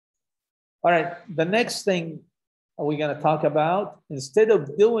All right, the next thing we're going to talk about, instead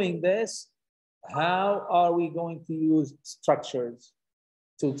of doing this, how are we going to use structures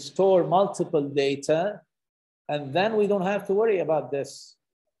to store multiple data, and then we don't have to worry about this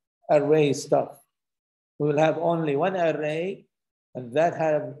array stuff. We will have only one array, and that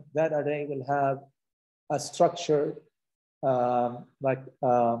array will have a structure like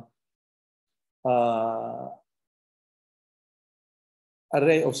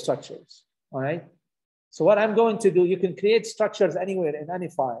array of structures. All right. So what I'm going to do, you can create structures anywhere in any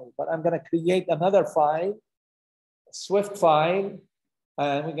file, but I'm going to create another file, a Swift file,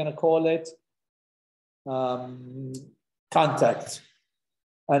 and we're going to call it contact.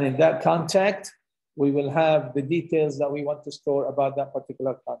 And in that contact, we will have the details that we want to store about that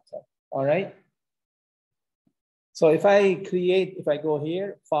particular contact. All right. So if I go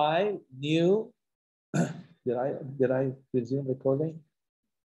here, file, new, did I resume recording?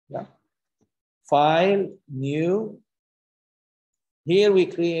 Yeah. File, new. Here we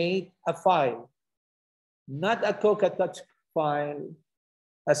create a file, not a Coca Touch file,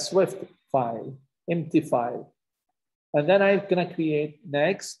 a Swift file, empty file. And then I'm going to create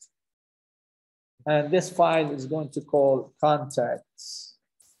next. And this file is going to call contacts.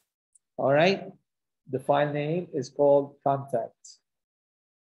 All right. The file name is called contacts.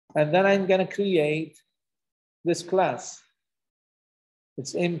 And then I'm going to create this class.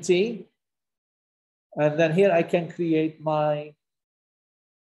 It's empty. And then here I can create my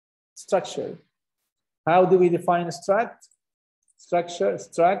structure. How do we define a struct? Structure,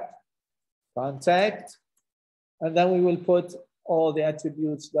 struct, contact. And then we will put all the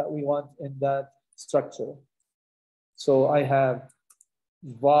attributes that we want in that structure. So I have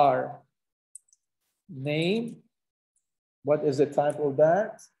var name. What is the type of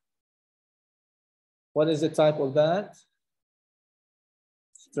that? What is the type of that?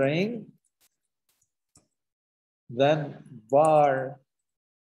 String. Then var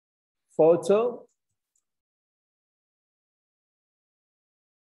photo.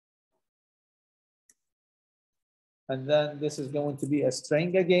 And then this is going to be a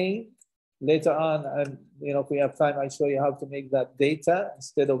string again. Later on, and if we have time, I show you how to make that data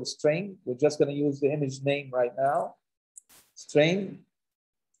instead of string. We're just going to use the image name right now. String.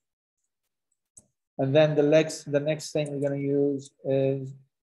 And then the next thing we're going to use is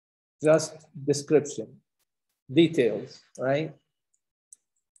just description, details, right?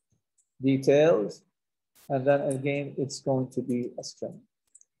 Details. And then again, it's going to be a string.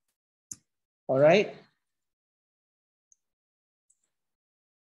 All right.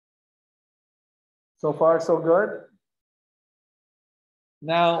 So far, so good.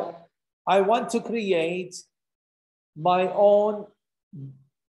 Now, I want to create my own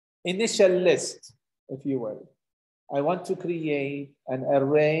initial list, if you will. I want to create an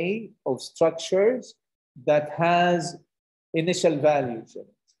array of structures that has initial values in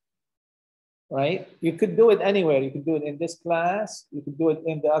it, right? You could do it anywhere. You could do it in this class. You could do it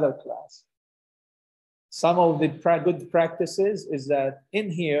in the other class. Some of the good practices is that in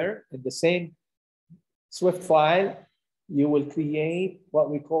here, in the same Swift file, you will create what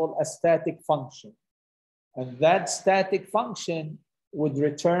we call a static function. And that static function would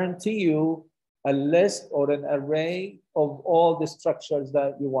return to you a list or an array of all the structures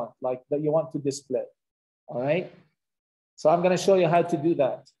that you want, like that you want to display. All right. So I'm going to show you how to do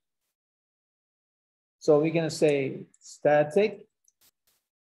that. So we're going to say static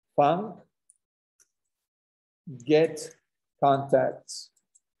func get contacts.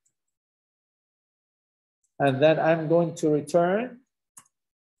 And then I'm going to return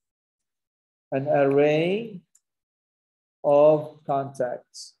an array of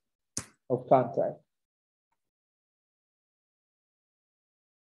contacts, of contact.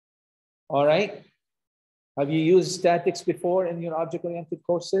 All right. Have you used statics before in your object-oriented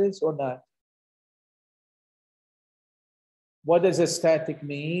courses or not? What does a static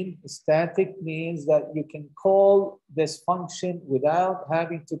mean? A static means that you can call this function without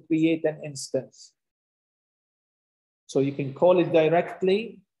having to create an instance. So you can call it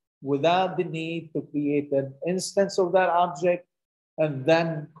directly without the need to create an instance of that object and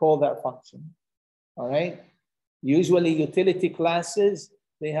then call that function. All right. Usually utility classes,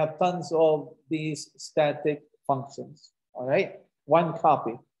 they have tons of these static functions. All right. One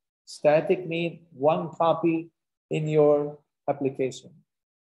copy. Static means one copy in your application.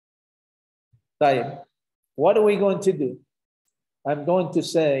 Right. What are we going to do? I'm going to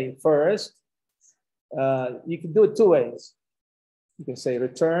say first, you can do it two ways. You can say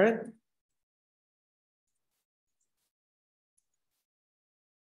return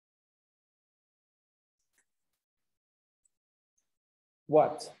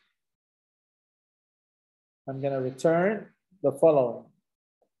what? I'm going to return the following.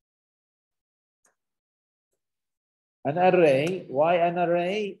 An array. Why an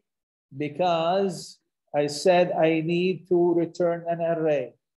array? Because I said I need to return an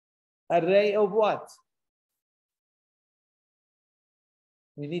array. Array of what?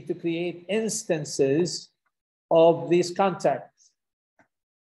 We need to create instances of these contacts.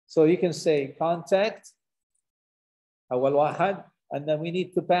 So you can say contact, awal wahad, and then we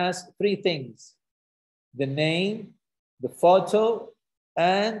need to pass three things: the name, the photo,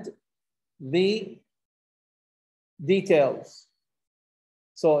 and the details.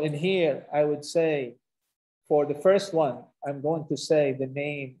 So in here, I would say for the first one, I'm going to say the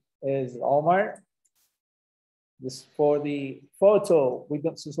name is Omar. This for the photo, we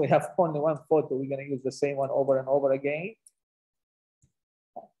don't, since we have only one photo, we're going to use the same one over and over again.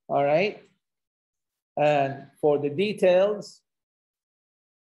 All right. And for the details,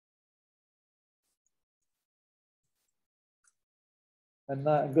 I'm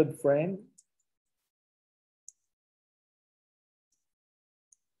not a good friend.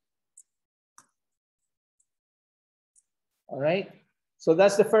 All right. So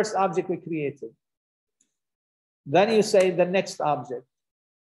that's the first object we created. Then you say the next object,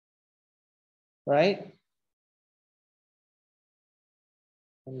 right?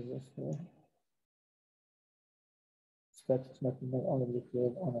 What is this here? That's not only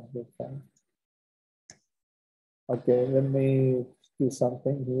create on a big thing. Okay, let me do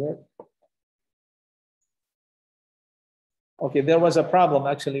something here. Okay, there was a problem.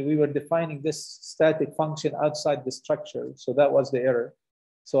 Actually, we were defining this static function outside the structure. So that was the error.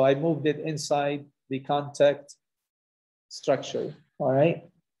 So I moved it inside the contact structure. All right.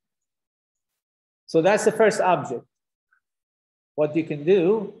 So that's the first object. What you can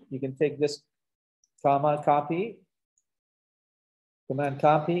do, you can take this comma, copy, command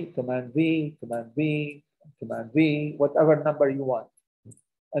copy, command V, command V, command V, whatever number you want.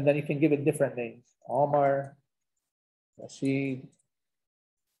 And then you can give it different names. Omar, Rashid,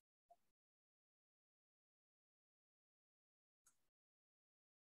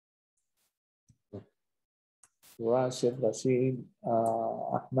 Rashid,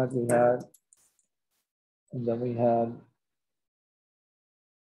 Ahmad we had, and then we had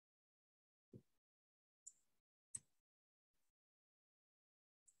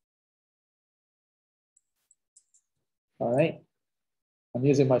all right. I'm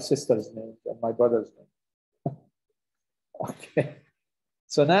using my sister's name and my brother's name. Okay.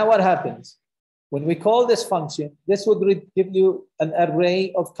 So now what happens? When we call this function, this would give you an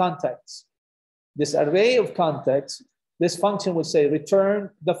array of contacts. This array of contacts, this function would say return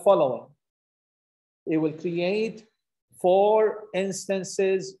the following. It will create 4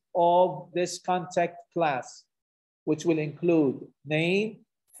 instances of this contact class, which will include name,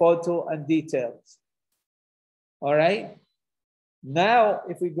 photo, and details. All right. Now,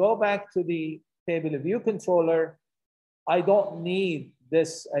 if we go back to the table view controller, I don't need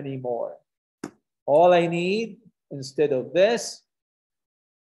this anymore. All I need, instead of this,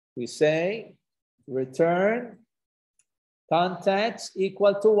 we say return contacts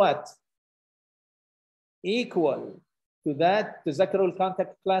equal to what? Equal to that, تذكروا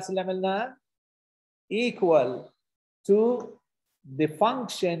الcontact class اللي عملناه, equal to the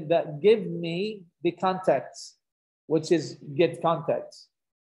function that give me the contacts, which is get contacts.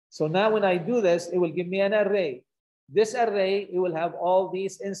 So now when I do this, it will give me an array. This array, it will have all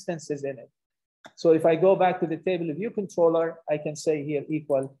these instances in it. So if I go back to the table view controller, I can say here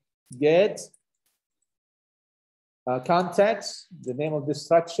equal get contacts, the name of the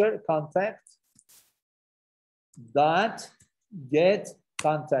structure, contact, dot get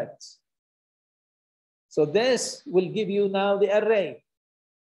contacts. So this will give you now the array.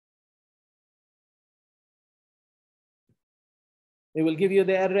 It will give you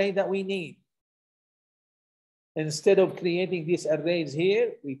the array that we need. Instead of creating these arrays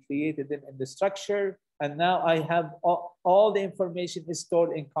here, we created them in the structure, and now I have all the information is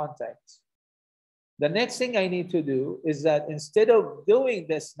stored in contacts. The next thing I need to do is that instead of doing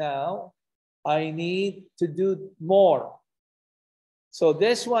this now, I need to do more. So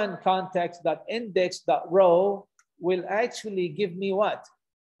this one, contacts.index.row, will actually give me what?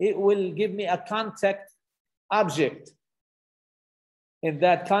 It will give me a contact object. In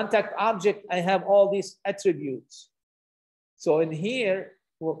that contact object, I have all these attributes. So in here,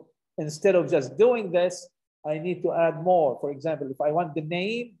 well, instead of just doing this, I need to add more. For example, if I want the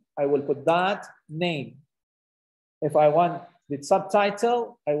name, I will put dot name. If I want the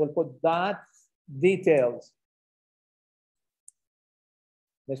subtitle, I will put dot details.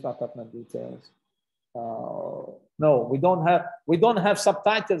 Let's not talk about details. No, we don't have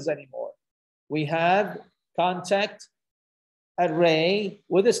subtitles anymore. We have contact array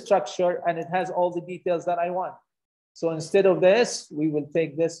with a structure, and it has all the details that I want. So instead of this, we will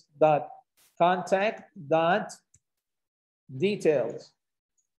take this dot contact dot details.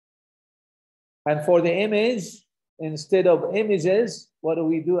 And for the image, instead of images, what do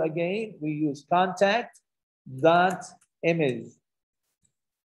we do again? We use contact dot image.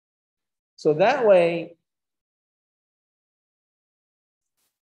 So that way,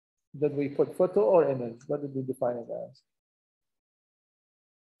 did we put photo or image? What did we define it as?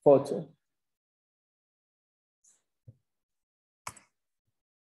 Photo.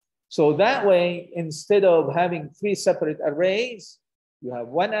 So that way, instead of having 3 separate arrays, you have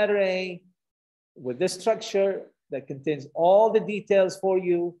one array with this structure that contains all the details for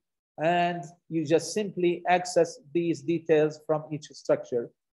you, and you just simply access these details from each structure.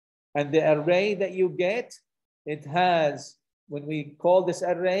 And the array that you get, it has, when we call this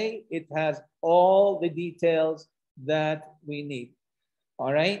array, it has all the details that we need.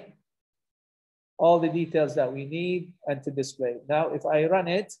 All right? All the details that we need and to display. Now, if I run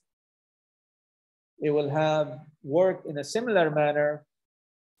it, it will have worked in a similar manner,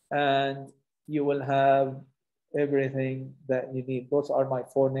 and you will have everything that you need. Those are my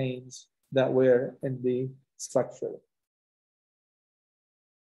 4 names that were in the structure.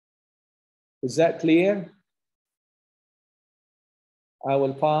 Is that clear? I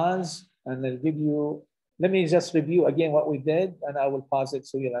will pause and I'll give you, let me just review again what we did, and I will pause it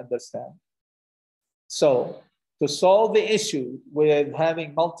so you'll understand. So to solve the issue with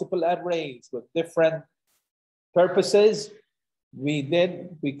having multiple arrays with different purposes, we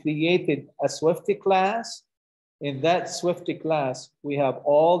created a Swifty class. In that Swifty class, we have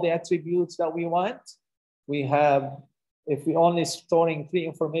all the attributes that we want. We have, if we're only storing 3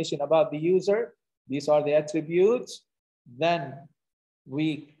 information about the user, these are the attributes. Then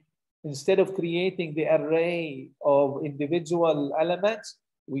we, instead of creating the array of individual elements,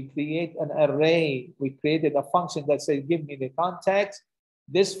 we create an array. We created a function that says, give me the context.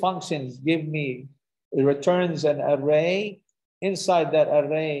 This function returns an array. Inside that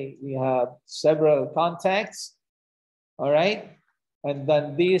array, we have several contacts. All right. And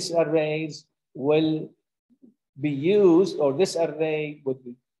then these arrays will be used, or this array with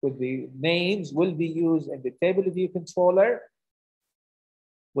the names will be used in the table view controller,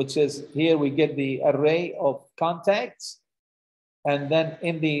 which is here we get the array of contacts. And then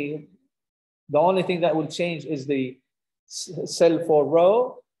in the only thing that will change is the cell for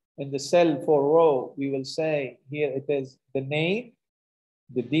row. In the cell for row, we will say here it is the name,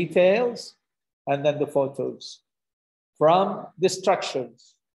 the details, and then the photos from the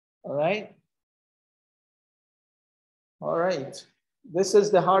structures. All right. All right. This is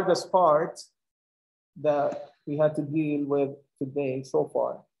the hardest part that we had to deal with today so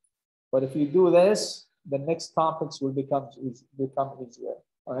far. But if you do this, the next topics will become easier.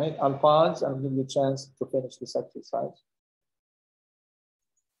 All right, I'll pause and give you a chance to finish this exercise.